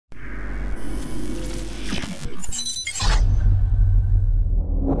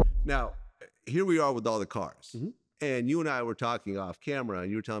Now, here we are with all the cars. And you and I were talking off camera,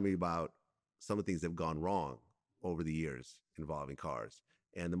 and you were telling me about some of the things that have gone wrong over the years involving cars.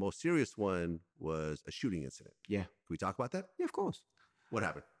 And the most serious one was a shooting incident. Yeah. Can we talk about that? Yeah, of course. What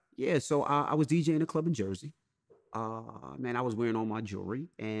happened? Yeah, so I was DJing a club in Jersey. Man, I was wearing all my jewelry,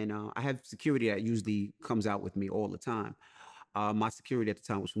 and I have security that usually comes out with me all the time. My security at the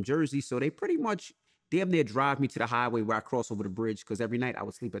time was from Jersey, so they pretty much damn near drive me to the highway where I cross over the bridge, because every night I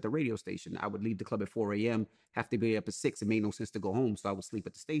would sleep at the radio station. I would leave the club at 4 a.m., have to be up at 6. It made no sense to go home, so I would sleep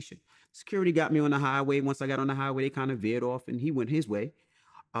at the station. Security got me on the highway. Once I got on the highway, they kind of veered off, and he went his way.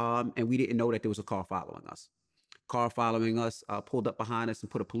 And we didn't know that there was a car following us. Car following us, pulled up behind us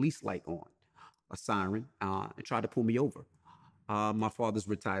and put a police light on, a siren, and tried to pull me over. My father's a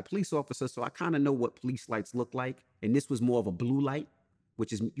retired police officer, so I kind of know what police lights look like. And this was more of a blue light,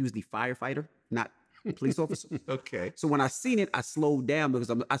 which is usually firefighter, not police officer. Okay. So when I seen it, I slowed down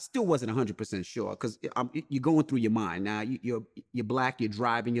because I still wasn't 100% sure, because you're going through your mind. Now, you're black, you're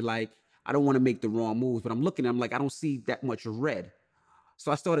driving, you're like, I don't want to make the wrong moves, but I'm looking, I'm like, I don't see that much red.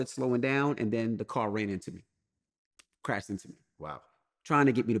 So I started slowing down, and then the car ran into me, crashed into me. Wow. Trying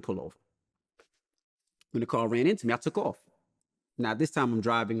to get me to pull over. When the car ran into me, I took off. Now, this time I'm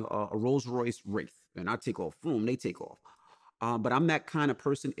driving a Rolls-Royce Wraith, and I take off. Boom, they take off. But I'm that kind of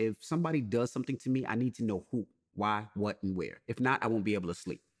person. If somebody does something to me, I need to know who, why, what, and where. If not, I won't be able to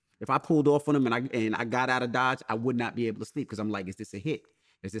sleep. If I pulled off on them and I got out of Dodge, I would not be able to sleep, because I'm like, is this a hit?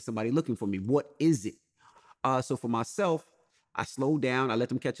 Is there somebody looking for me? What is it? So for myself, I slowed down, I let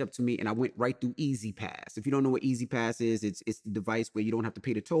them catch up to me, and I went right through Easy Pass. If you don't know what Easy Pass is, it's the device where you don't have to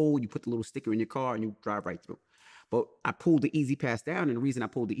pay the toll. You put the little sticker in your car and you drive right through. But I pulled the Easy Pass down, and the reason I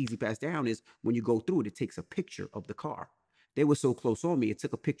pulled the Easy Pass down is when you go through it, it takes a picture of the car. They were so close on me, it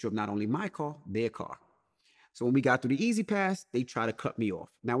took a picture of not only my car, their car. So when we got through the Easy Pass, they try to cut me off.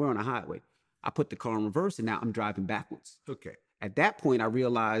 Now we're on a highway. I put the car in reverse, and now I'm driving backwards. Okay. At that point, I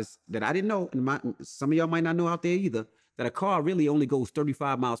realized that I didn't know, and some of y'all might not know out there either, that a car really only goes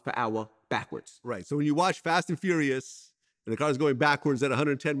 35 miles per hour backwards. Right. So when you watch Fast and Furious and the car's going backwards at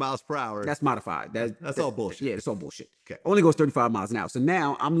 110 miles per hour. That's modified. That's all bullshit. Yeah, it's all bullshit. Okay. Only goes 35 miles an hour. So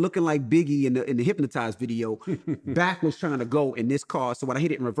now I'm looking like Biggie in the Hypnotized video, backwards trying to go in this car. So when I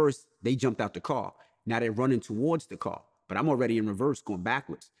hit it in reverse, they jumped out the car. Now they're running towards the car, but I'm already in reverse going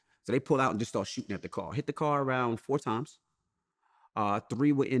backwards. So they pull out and just start shooting at the car. Hit the car around 4 times.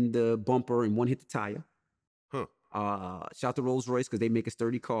 3 were in the bumper and 1 hit the tire. Shout to Rolls-Royce, because they make a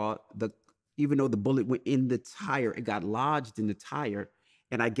sturdy car. Even though the bullet went in the tire, it got lodged in the tire.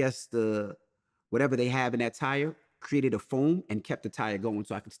 And I guess whatever they have in that tire created a foam and kept the tire going,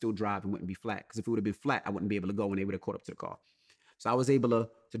 so I could still drive and wouldn't be flat. Because if it would have been flat, I wouldn't be able to go, and they would have caught up to the car. So I was able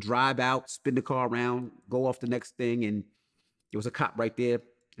to drive out, spin the car around, go off the next thing, and there was a cop right there.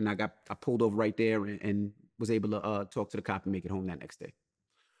 And I pulled over right there and was able to talk to the cop and make it home that next day.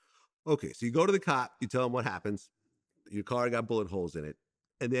 Okay, so you go to the cop, you tell them what happens. Your car got bullet holes in it.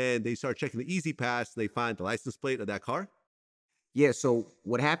 And then they start checking the Easy Pass, and they find the license plate of that car? Yeah, so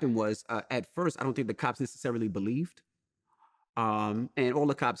what happened was, at first, I don't think the cops necessarily believed. And all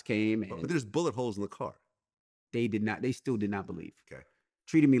the cops came. And but there's bullet holes in the car. They still did not believe. Okay.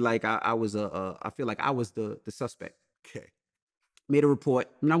 Treated me like I was I feel like I was the suspect. Okay. Made a report,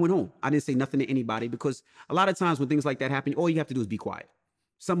 and I went home. I didn't say nothing to anybody, because a lot of times when things like that happen, all you have to do is be quiet.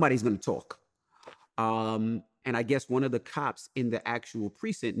 Somebody's going to talk. And I guess one of the cops in the actual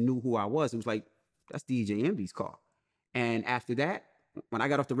precinct knew who I was. It was like, that's DJ Envy's car. And after that, when I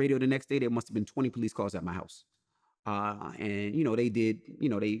got off the radio the next day, there must have been 20 police cars at my house. And, they did,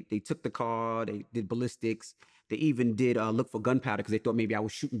 they took the car, they did ballistics. They even did look for gunpowder, because they thought maybe I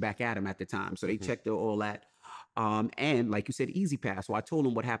was shooting back at them at the time. So they checked all that. And like you said, Easy Pass. So I told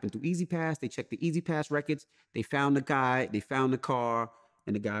them what happened through Easy Pass. They checked the Easy Pass records. They found the guy. They found the car.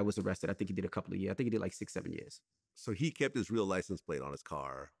 And the guy was arrested. I think he did a couple of years. I think he did like 6-7 years. So he kept his real license plate on his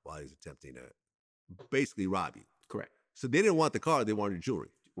car while he was attempting to basically rob you. Correct. So they didn't want the car. They wanted jewelry.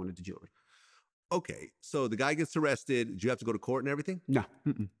 Wanted the jewelry. Okay. So the guy gets arrested. Did you have to go to court and everything? No.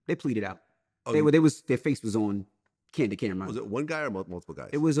 They pleaded out. Oh, their face was on candid camera. Was it one guy or multiple guys?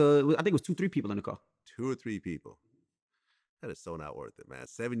 It was, I think it was 2-3 people in the car. 2 or 3 people. That is so not worth it, man.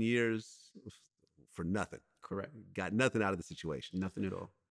 7 years for nothing. Correct. Got nothing out of the situation. Nothing at all.